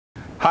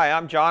Hi,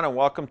 I'm John and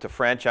welcome to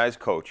Franchise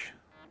Coach.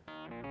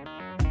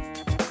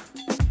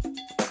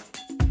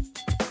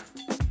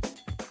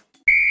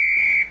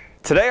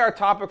 Today our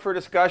topic for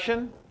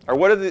discussion are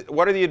what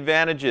are the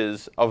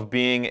advantages of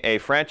being a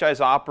franchise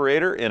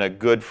operator in a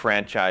good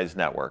franchise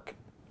network.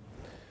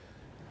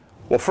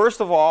 Well, first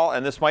of all,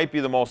 and this might be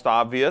the most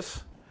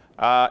obvious,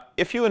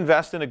 if you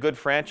invest in a good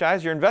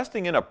franchise, you're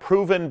investing in a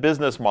proven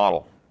business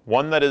model,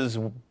 one that has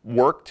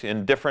worked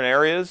in different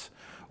areas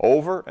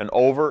over and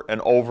over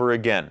and over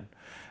again.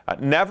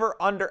 Never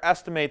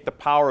underestimate the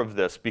power of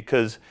this,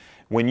 because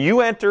when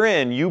you enter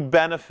in, you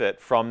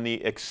benefit from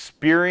the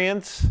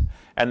experience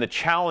and the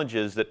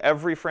challenges that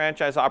every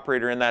franchise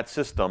operator in that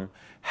system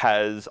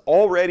has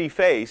already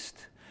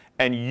faced,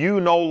 and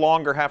you no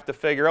longer have to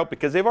figure out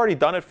because they've already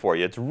done it for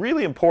you. It's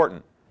really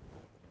important.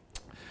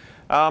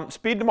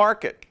 Speed to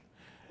market.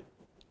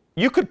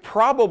 You could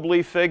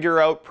probably figure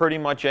out pretty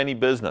much any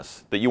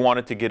business that you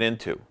wanted to get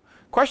into.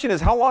 Question is,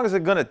 how long is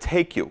it going to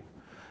take you?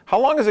 How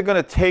long is it going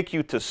to take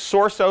you to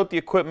source out the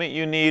equipment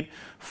you need,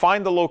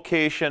 find the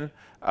location,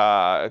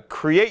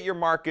 create your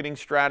marketing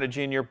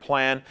strategy and your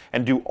plan,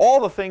 and do all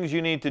the things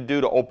you need to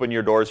do to open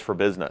your doors for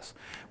business?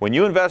 When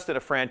you invest in a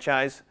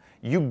franchise,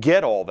 you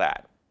get all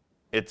that.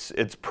 It's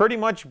pretty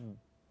much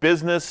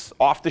business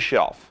off the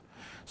shelf.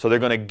 So they're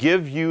going to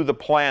give you the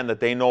plan that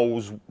they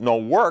know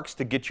works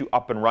to get you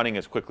up and running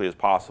as quickly as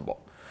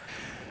possible.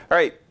 All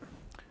right,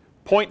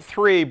 point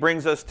 3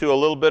 brings us to a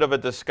little bit of a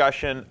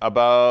discussion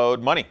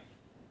about money.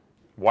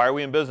 Why are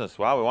we in business?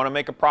 Well, we want to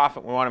make a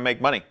profit. We want to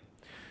make money.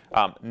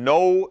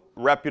 No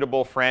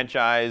reputable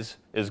franchise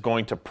is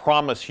going to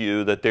promise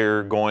you that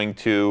you're going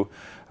to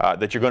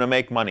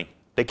make money.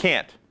 They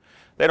can't.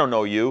 They don't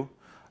know you.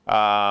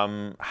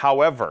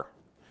 However,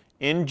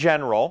 in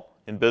general,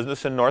 in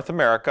business in North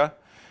America,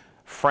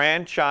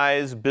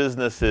 franchise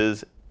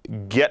businesses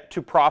get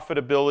to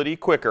profitability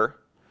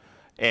quicker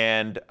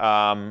and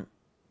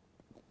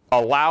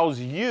allows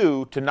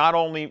you to not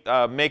only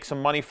make some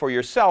money for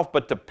yourself,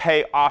 but to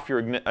pay off your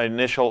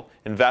initial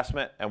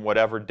investment and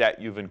whatever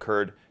debt you've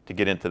incurred to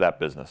get into that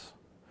business.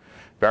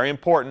 Very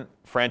important,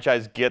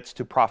 franchise gets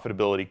to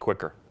profitability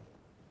quicker.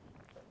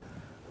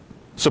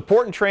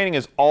 Support and training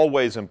is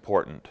always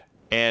important,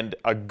 and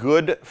a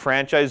good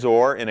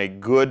franchisor in a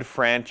good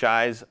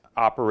franchise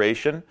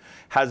operation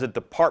has a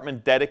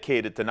department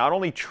dedicated to not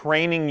only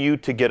training you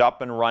to get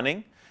up and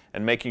running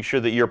and making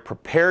sure that you're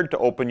prepared to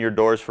open your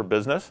doors for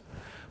business,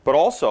 but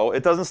also,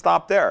 it doesn't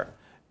stop there.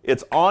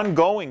 It's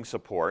ongoing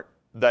support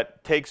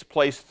that takes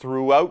place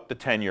throughout the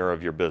tenure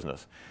of your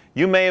business.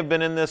 You may have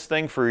been in this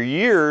thing for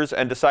years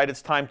and decide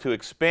it's time to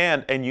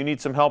expand and you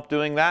need some help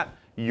doing that.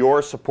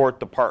 Your support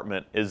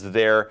department is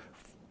there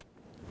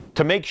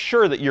to make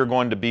sure that you're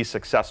going to be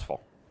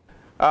successful.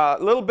 A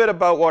little bit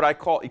about what I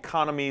call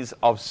economies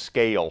of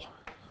scale.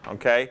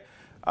 Okay?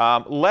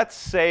 Let's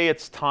say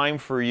it's time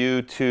for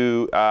you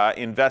to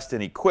invest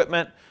in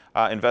equipment,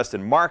 invest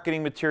in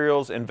marketing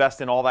materials, invest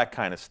in all that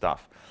kind of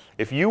stuff.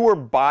 If you were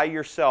by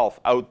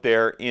yourself out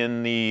there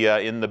in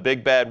the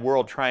big bad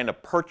world trying to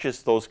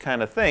purchase those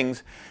kind of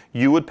things,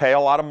 you would pay a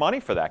lot of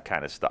money for that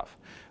kind of stuff.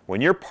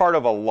 When you're part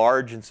of a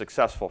large and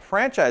successful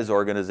franchise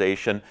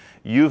organization,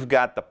 you've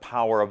got the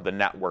power of the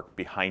network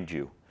behind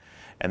you.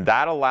 And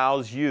that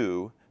allows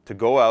you to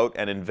go out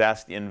and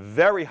invest in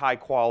very high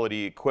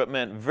quality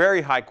equipment,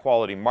 very high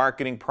quality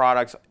marketing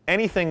products,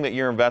 anything that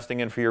you're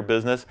investing in for your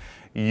business.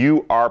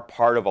 You are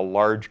part of a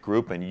large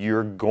group and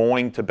you're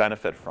going to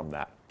benefit from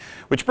that.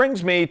 Which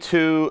brings me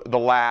to the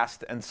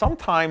last and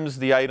sometimes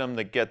the item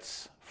that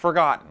gets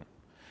forgotten.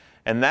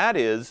 And that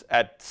is,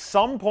 at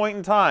some point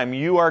in time,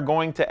 you are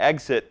going to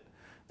exit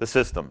the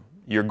system.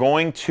 You're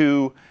going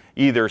to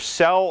either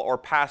sell or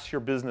pass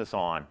your business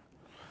on.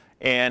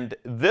 And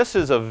this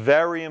is a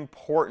very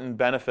important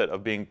benefit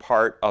of being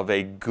part of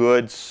a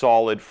good,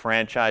 solid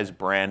franchise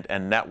brand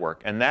and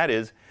network. And that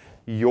is,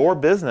 your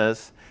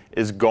business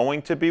is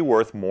going to be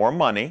worth more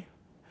money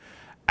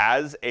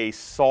as a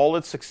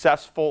solid,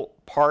 successful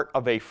part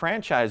of a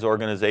franchise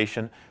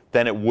organization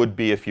than it would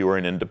be if you were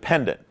an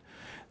independent.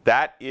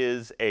 That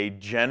is a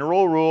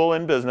general rule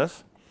in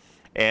business,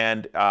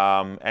 and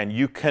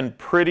you can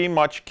pretty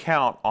much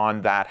count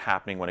on that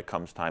happening when it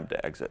comes time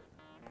to exit.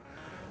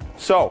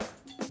 So,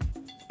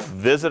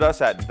 visit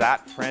us at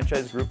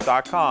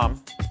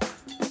thatfranchisegroup.com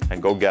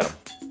and go get them.